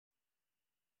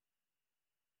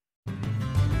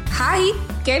હાય,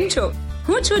 કેમ છો?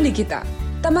 હું છું નિકિતા,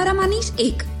 તમારામાંની જ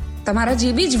એક, તમારા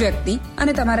જેવી જ વ્યક્તિ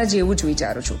અને તમારા જેવું જ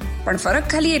વિચારું છું. પણ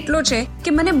ફરક ખાલી એટલો છે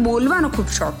કે મને બોલવાનો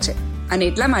ખૂબ શોખ છે અને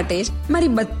એટલા માટે જ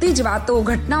મારી બધી જ વાતો,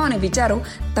 ઘટનાઓ અને વિચારો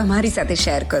તમારી સાથે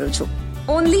શેર કરું છું.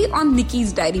 Only on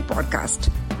Nikki's diary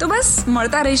podcast. તો બસ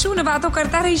મળતા રહીશું અને વાતો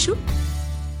કરતા રહીશું.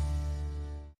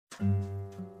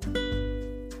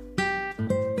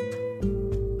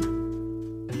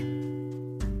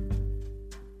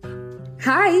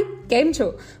 હાય, કેમ છો?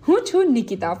 હું છું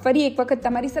નિકિતા. ફરી એક વખત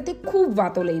તમારી સાથે ખૂબ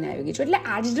વાતો લઈને આવી ગઈ છું. એટલે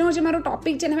આજનો જે મારો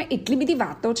ટોપિક છે ને, એમાં એટલી બધી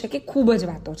વાતો છે કે ખૂબ જ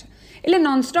વાતો છે. એટલે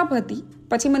નોનસ્ટોપ હતી.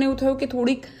 પછી મને એવું થયું કે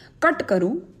થોડીક કટ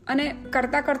કરું અને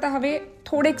કરતાં કરતાં હવે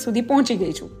થોડેક સુધી પહોંચી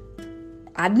ગઈ છું.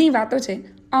 આજની વાતો છે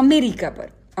અમેરિકા પર.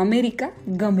 અમેરિકા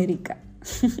ગમેરિકા.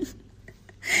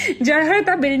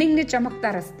 ઝળહળતા બિલ્ડિંગને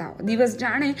ચમકતા રસ્તાઓ, દિવસ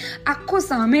જાણે આખો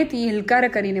સામેથી હિલકાર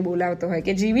કરીને બોલાવતો હોય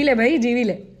કે જીવી લે ભાઈ, જીવી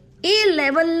લે. એ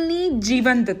લેવલની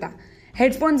જીવંતતા.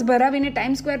 હેડફોન્સ ભરાવીને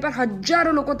ટાઈમ સ્ક્વેર પર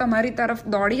હજારો લોકો તમારી તરફ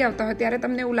દોડી આવતા હોય ત્યારે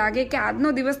તમને એવું લાગે કે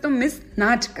આજનો દિવસ તો મિસ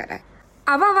ના જ કરાય.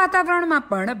 આવા વાતાવરણમાં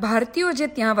પણ ભારતીયો જે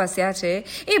ત્યાં વસ્યા છે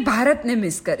એ ભારતને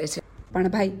મિસ કરે છે. પણ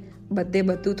ભાઈ, બધે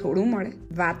બધું થોડું મળે.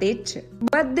 વાત એ જ છે,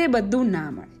 બધે બધું ના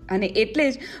મળે. અને એટલે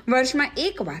જ વર્ષમાં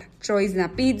એકવાર ચોઈસના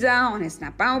પિઝા, ઓનેસ્ટના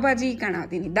પાઉંભાજી,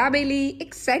 કર્ણાવતીની દાબેલી,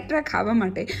 એક્સેટ્રા ખાવા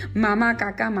માટે, મામા,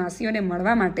 કાકા, માસીઓને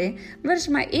મળવા માટે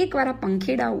વર્ષમાં એકવાર આ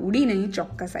પંખેડા ઉડીને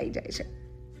ચોક્કસ આવી જાય છે.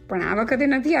 પણ આ વખતે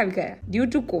નથી આવી ગયા ડ્યુ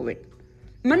ટુ કોવિડ.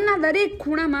 મનના દરેક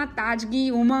ખૂણામાં તાજગી,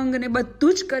 ઉમંગ ને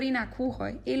બધું જ કરી નાખવું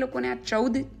હોય એ લોકોને આ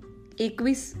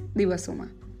 14-21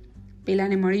 દિવસોમાં.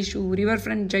 પેલાને મળીશું,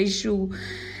 રિવરફ્રન્ટ જઈશું,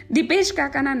 દીપેશ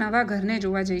કાકાના નવા ઘરને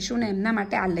જોવા જઈશું ને એમના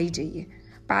માટે આ લઈ જઈએ.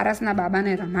 પારસના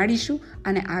બાબાને રમાડીશું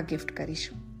અને આ ગિફ્ટ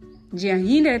કરીશું. જે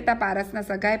અહીં રહેતા પારસના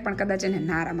સગાએ પણ કદાચ એને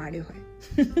ના રમાડ્યો હોય.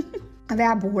 હવે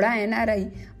આ ભોળા એનઆરઆઈ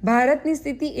ભારતની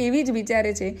સ્થિતિ એવી જ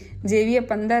વિચારે છે જેવી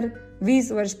 15-20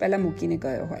 વર્ષ પહેલાં મૂકીને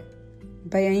ગયો હોય.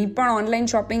 ભાઈ, અહીં પણ ઓનલાઈન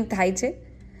શોપિંગ થાય છે,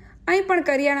 અહીં પણ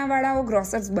કરિયાણાવાળાઓ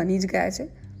ગ્રોસર્સ બની જ ગયા છે,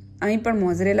 અહીં પણ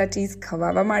મોઝરેલા ચીઝ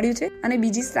ખવાવા માંડ્યું છે અને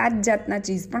બીજી 7 જાતના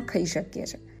ચીઝ પણ ખાઈ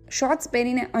શકીએ છીએ. શોર્ટ્સ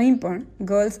પહેરીને અહીં પણ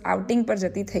ગર્લ્સ આઉટિંગ પર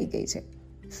જતી થઈ ગઈ છે.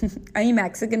 અહીં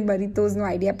મેક્સિકન બરીતોઝનો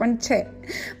આઈડિયા પણ છે,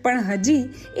 પણ હજી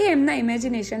એ એમના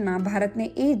ઇમેજિનેશનમાં ભારતને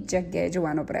એ જ જગ્યાએ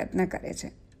જોવાનો પ્રયત્ન કરે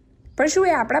છે. પણ શું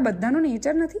એ આપણા બધાનો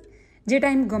નેચર નથી? જે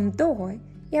ટાઈમ ગમતો હોય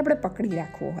એ આપણે પકડી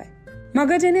રાખવો હોય,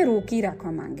 મગજ એને રોકી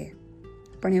રાખવા માંગે,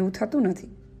 પણ એવું થતું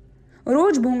નથી.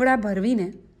 રોજ ભૂંગળા ભરવીને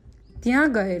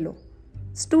ત્યાં ગયેલો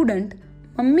સ્ટુડન્ટ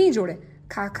મમ્મી જોડે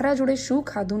ખાખરા જોડે શું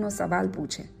ખાધુંનો સવાલ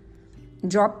પૂછે.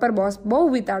 જોબ પર બોસ બહુ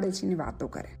વિતાડેચીની વાતો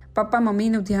કરે. પપ્પા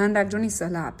મમ્મીનું ધ્યાન રાખજોની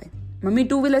સલાહ આપે. મમ્મી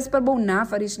 2 વ્હીલર્સ પર બહુ ના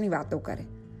ફરીશની વાતો કરે.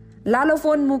 લાલો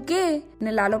ફોન મૂકે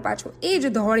ને લાલો પાછો એ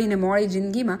જ દોડીને મોડી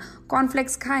જિંદગીમાં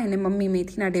કોર્નફ્લેક્સ ખાય ને મમ્મી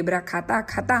મેથીના ઢેબરા ખાતા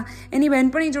ખાતા એની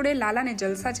બહેનપણી જોડે લાલાને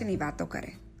જલસા છેની વાતો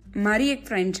કરે. મારી એક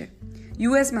ફ્રેન્ડ છે,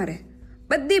 યુએસમાં રહે.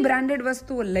 બધી બ્રાન્ડેડ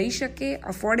વસ્તુઓ લઈ શકે,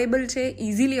 અફોર્ડેબલ છે,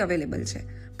 ઇઝીલી અવેલેબલ છે.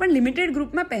 પણ લિમિટેડ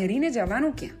ગ્રુપમાં પહેરીને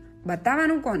જવાનું ક્યાં?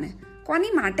 બતાવવાનું કોને?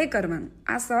 કોની માટે કરવાનું?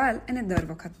 આ સવાલ એને દર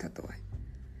વખત થતો હોય.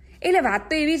 એટલે વાત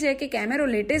તો એવી છે કે કેમેરો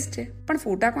લેટેસ્ટ છે, પણ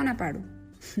ફોટા કોના પાડું?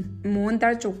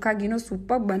 મોહનથાળ ચોખ્ખા ઘીનો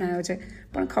સુપર્બ બનાવ્યો છે,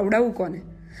 પણ ખવડાવવું કોને?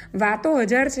 વાતો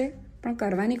 1000 છે, પણ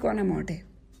કરવાની કોના મોઢે?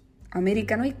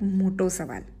 અમેરિકાનો એક મોટો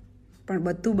સવાલ. પણ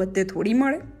બધું બધે થોડી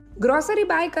મળે. ગ્રોસરી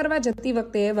બાય કરવા જતી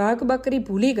વખતે વાઘ બકરી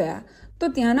ભૂલી ગયા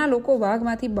તો ત્યાંના લોકો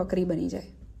વાઘમાંથી બકરી બની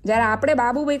જાય. જ્યારે આપણે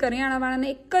બાબુભાઈ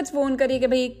કરિયાણાવાળાને એક જ ફોન કરીએ કે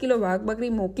ભાઈ 1 કિલો વાઘ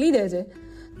બકરી મોકલી દેજે,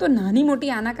 તો નાની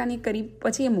મોટી આનાકાની કરી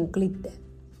પછી એ મોકલી જ દે.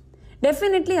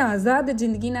 ડેફિનેટલી આઝાદ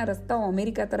જિંદગીના રસ્તાઓ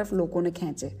અમેરિકા તરફ લોકોને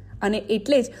ખેંચે અને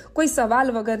એટલે જ કોઈ સવાલ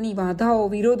વગરની, વાંધાઓ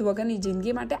વિરોધ વગરની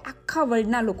જિંદગી માટે આખા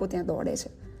વર્લ્ડના લોકો ત્યાં દોડે છે.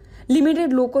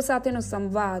 લિમિટેડ લોકો સાથેનો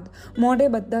સંવાદ,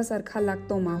 મોઢે બધા સરખા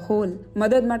લાગતો માહોલ,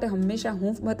 મદદ માટે હંમેશા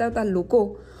હૂંફ બતાવતા લોકો,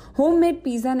 હોમમેડ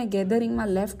પીઝાને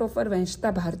ગેધરિંગમાં લેફ્ટ ઓવર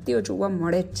વહેંચતા ભારતીયો જોવા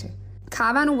મળે જ છે.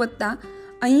 ખાવાનું વધતા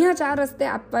અહીંયા 4 રસ્તે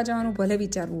આપવા જવાનું ભલે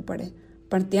વિચારવું પડે,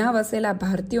 પણ ત્યાં વસેલા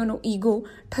ભારતીયોનો ઈગો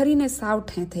ઠરીને સાવ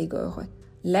ઠેં થઈ ગયો હોય.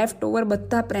 લેફ્ટ ઓવર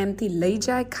બધા પ્રેમથી લઈ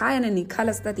જાય, ખાય અને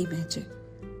નિખાલસતાથી વહેંચે.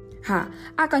 હા,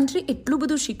 આ કન્ટ્રી એટલું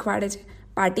બધું શીખવાડે છે.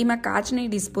 પાર્ટીમાં કાચ નહીં,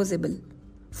 ડિસ્પોઝેબલ.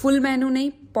 ફૂલ મેનુ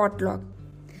નહીં, પોટલોક.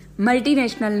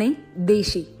 મલ્ટીનેશનલ નહીં,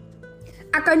 દેશી.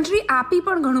 આ કન્ટ્રી આપી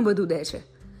પણ ઘણું બધું દે છે.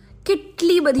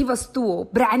 કેટલી બધી વસ્તુઓ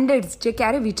બ્રાન્ડેડ જે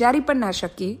ક્યારે વિચારી પણ ના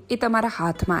શકીએ એ તમારા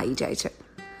હાથમાં આવી જાય છે.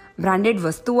 બ્રાન્ડેડ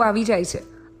વસ્તુઓ આવી જાય છે,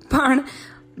 પણ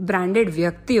બ્રાન્ડેડ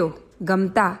વ્યક્તિઓ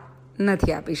ગમતા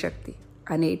નથી આપી શકતી.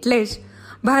 અને એટલે જ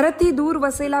ભારતથી દૂર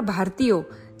વસેલા ભારતીયો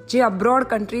જે અબ્રોડ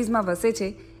કન્ટ્રીઝમાં વસે છે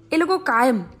એ લોકો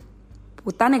કાયમ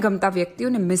પોતાને ગમતા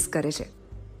વ્યક્તિઓને મિસ કરે છે.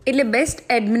 એટલે બેસ્ટ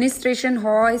એડમિનિસ્ટ્રેશન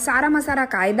હોય, સારામાં સારા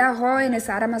કાયદા હોય અને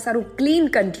સારામાં સારું ક્લીન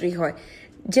કન્ટ્રી હોય,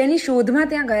 જેની શોધમાં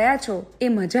ત્યાં ગયા છો એ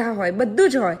મજા હોય, બધું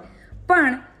જ હોય,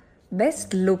 પણ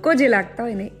બેસ્ટ લોકો જે લાગતા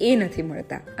હોય ને એ નથી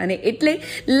મળતા, અને એટલે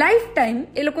લાઈફ ટાઈમ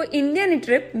એ લોકો ઇન્ડિયાની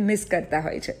ટ્રીપ મિસ કરતા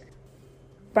હોય છે.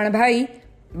 પણ ભાઈ,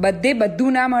 બધે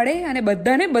બધું ના મળે અને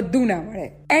બધાને બધું ના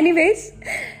મળે. એનીવેઝ,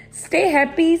 સ્ટે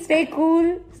હેપી, સ્ટે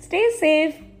કૂલ, સ્ટે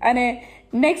સેફ, અને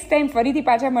નેક્સ્ટ ટાઈમ ફરીથી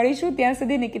પાછા મળીશું. ત્યાં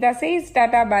સુધી Nikita says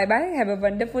Tata, bye bye, have a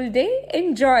wonderful day,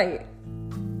 enjoy.